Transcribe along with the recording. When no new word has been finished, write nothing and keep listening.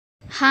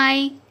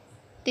Hi,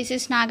 this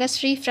is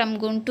Nagasri from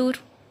Guntur.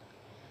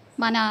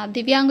 మన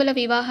దివ్యాంగుల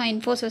వివాహ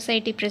ఇన్ఫో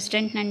సొసైటీ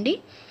ప్రెసిడెంట్ నండి.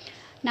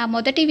 నా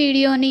మొదటి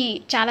వీడియోని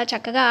చాలా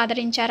చక్కగా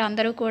ఆదరించారు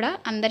అందరూ కూడా.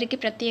 అందరికీ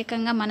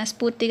ప్రత్యేకంగా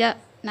మనస్ఫూర్తిగా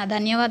నా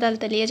ధన్యవాదాలు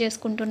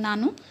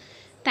తెలియజేసుకుంటున్నాను.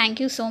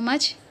 Thank you so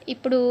much.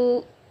 ఇప్పుడు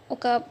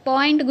ఒక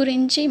పాయింట్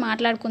గురించి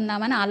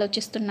మాట్లాడుకుందామని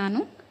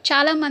ఆలోచిస్తున్నాను.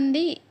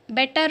 చాలామంది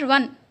బెటర్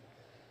వన్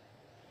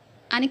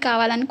అని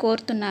కావాలని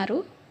కోరుతున్నారు.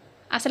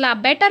 అసలు ఆ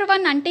బెటర్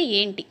వన్ అంటే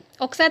ఏంటి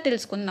ఒకసారి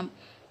తెలుసుకుందాం.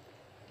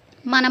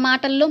 మన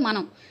మాటల్లో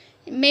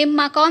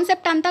మా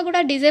కాన్సెప్ట్ అంతా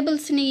కూడా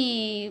డిజేబుల్స్ని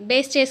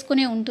బేస్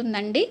చేసుకునే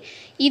ఉంటుందండి.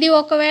 ఇది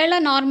ఒకవేళ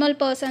నార్మల్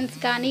పర్సన్స్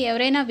కానీ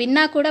ఎవరైనా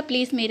విన్నా కూడా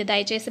ప్లీజ్ మీరు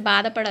దయచేసి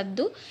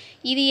బాధపడద్దు.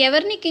 ఇది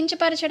ఎవరిని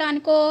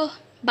కించపరచడానికో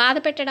బాధ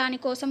పెట్టడాని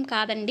కోసం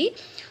కాదండి.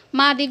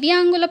 మా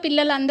దివ్యాంగుల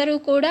పిల్లలందరూ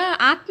కూడా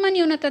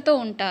ఆత్మన్యూనతతో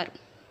ఉంటారు,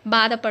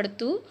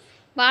 బాధపడుతూ.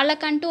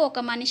 వాళ్ళకంటూ ఒక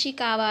మనిషి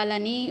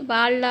కావాలని,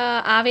 వాళ్ళ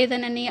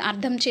ఆవేదనని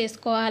అర్థం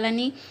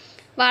చేసుకోవాలని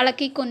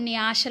వాళ్ళకి కొన్ని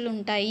ఆశలు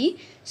ఉంటాయి.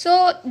 సో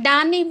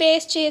దాన్ని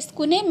బేస్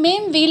చేసుకునే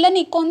మేము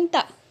వీళ్ళని కొంత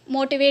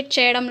మోటివేట్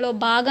చేయడంలో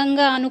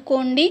భాగంగా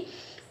అనుకోండి.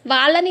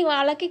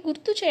 వాళ్ళకి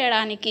గుర్తు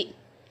చేయడానికి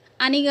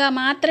అనిగా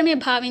మాత్రమే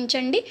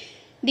భావించండి.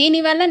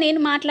 దీనివల్ల నేను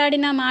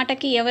మాట్లాడిన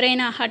మాటకి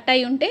ఎవరైనా హర్ట్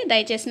అయి ఉంటే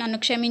దయచేసి నన్ను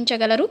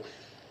క్షమించగలరు.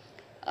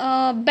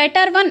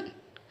 బెటర్ వన్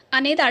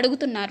అనేది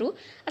అడుగుతున్నారు.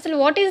 అసలు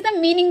what is the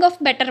meaning of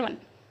better one?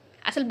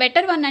 అసలు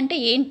బెటర్ వన్ అంటే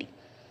ఏంటి?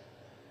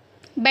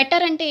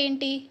 బెటర్ అంటే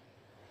ఏంటి?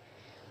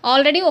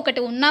 ఆల్రెడీ ఒకటి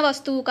ఉన్న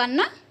వస్తువు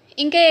కన్నా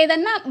ఇంకా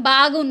ఏదన్నా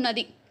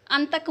బాగున్నది,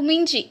 అంతకు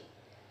మించి,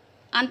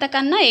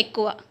 అంతకన్నా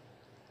ఎక్కువ,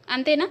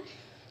 అంతేనా?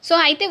 సో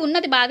అయితే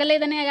ఉన్నది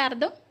బాగలేదనే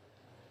అర్థం?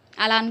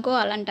 అలా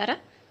అనుకోవాలంటారా?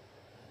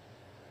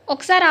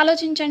 ఒకసారి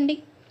ఆలోచించండి.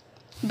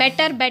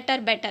 Better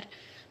better better.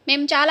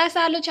 మేము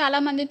చాలాసార్లు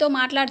చాలామందితో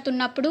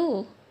మాట్లాడుతున్నప్పుడు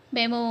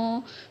మేము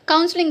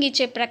కౌన్సిలింగ్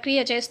ఇచ్చే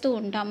ప్రక్రియ చేస్తూ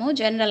ఉంటాము.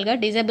 జనరల్గా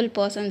డిజేబుల్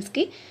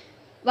పర్సన్స్కి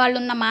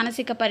వాళ్ళున్న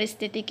మానసిక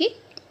పరిస్థితికి.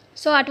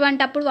 సో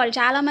అటువంటప్పుడు వాళ్ళు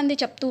చాలామంది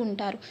చెప్తూ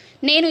ఉంటారు,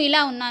 నేను ఇలా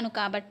ఉన్నాను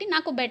కాబట్టి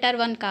నాకు బెటర్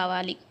వన్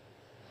కావాలి.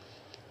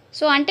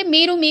 సో అంటే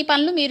మీరు మీ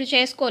పనులు మీరు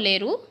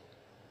చేసుకోలేరు,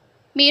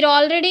 మీరు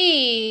ఆల్రెడీ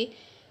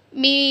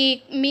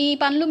మీ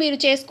పనులు మీరు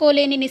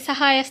చేసుకోలేని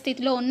నిస్సహాయ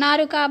స్థితిలో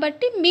ఉన్నారు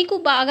కాబట్టి మీకు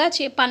బాగా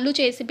పనులు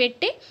చేసి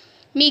పెట్టే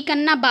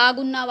మీకన్నా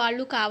బాగున్న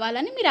వాళ్ళు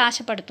కావాలని మీరు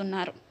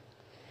ఆశపడుతున్నారు.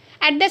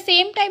 అట్ ద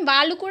సేమ్ టైం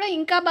వాళ్ళు కూడా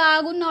ఇంకా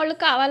బాగున్న వాళ్ళు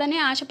కావాలని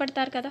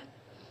ఆశపడతారు కదా.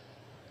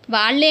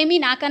 వాళ్ళేమి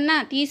నాకన్నా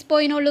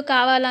తీసిపోయిన వాళ్ళు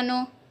కావాలనో,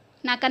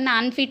 నాకన్నా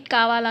అన్ఫిట్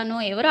కావాలనో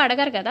ఎవరు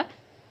అడగరు కదా.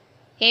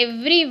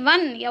 ఎవ్రీ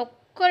వన్,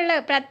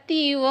 ప్రతి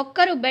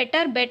ఒక్కరు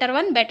బెటర్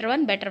వన్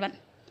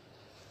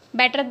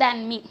బెటర్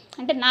దాన్ మీ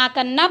అంటే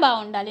నాకన్నా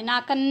బాగుండాలి,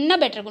 నాకన్నా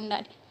బెటర్గా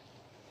ఉండాలి.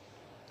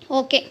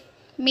 ఓకే,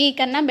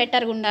 మీకన్నా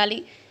బెటర్గా ఉండాలి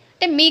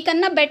అంటే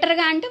మీకన్నా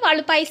బెటర్గా అంటే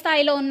వాళ్ళు పై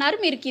స్థాయిలో ఉన్నారు,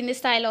 మీరు కింది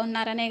స్థాయిలో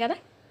ఉన్నారనే కదా.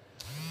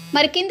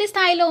 మరి కింది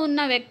స్థాయిలో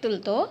ఉన్న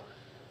వ్యక్తులతో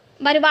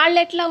మరి వాళ్ళు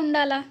ఎట్లా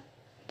ఉండాలా?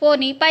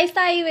 పోనీ పై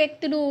స్థాయి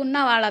వ్యక్తులు ఉన్న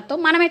వాళ్ళతో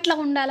మనం ఎట్లా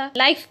ఉండాలా?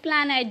 లైఫ్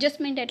ప్లాన్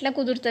అడ్జస్ట్మెంట్ ఎట్లా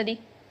కుదురుతుంది?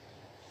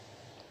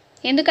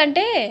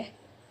 ఎందుకంటే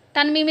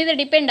తను మీ మీద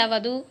డిపెండ్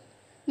అవ్వదు,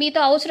 మీతో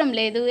అవసరం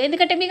లేదు,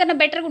 ఎందుకంటే మీకన్నా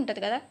బెటర్గా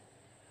ఉంటుంది కదా.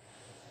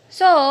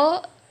 సో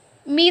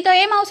మీతో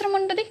ఏం అవసరం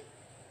ఉంటుంది?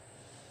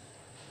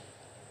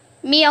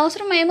 మీ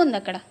అవసరం ఏముంది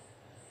అక్కడ?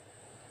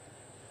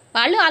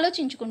 వాళ్ళు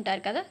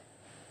ఆలోచించుకుంటారు కదా.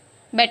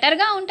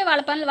 బెటర్గా ఉంటే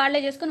వాళ్ళ పనులు వాళ్ళే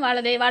చేసుకొని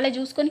వాళ్ళే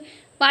చూసుకొని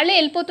వాళ్ళే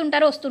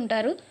వెళ్ళిపోతుంటారు,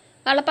 వస్తుంటారు,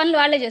 వాళ్ళ పనులు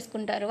వాళ్ళే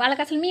చేసుకుంటారు.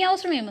 వాళ్ళకి అసలు మీ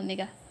అవసరం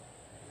ఏముందిగా.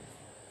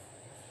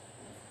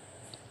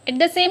 At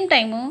the same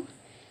time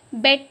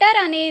better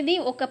అనేది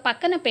ఒక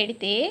పక్కన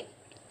పెడితే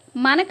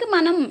మనకు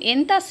మనం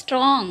ఎంత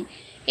స్ట్రాంగ్,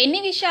 ఎన్ని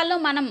విషయాల్లో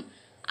మనం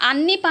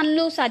అన్ని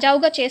పనులు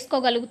సజావుగా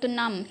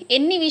చేసుకోగలుగుతున్నాం,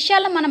 ఎన్ని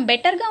విషయాల్లో మనం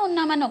బెటర్గా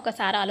ఉన్నామని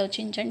ఒకసారి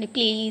ఆలోచించండి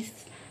ప్లీజ్.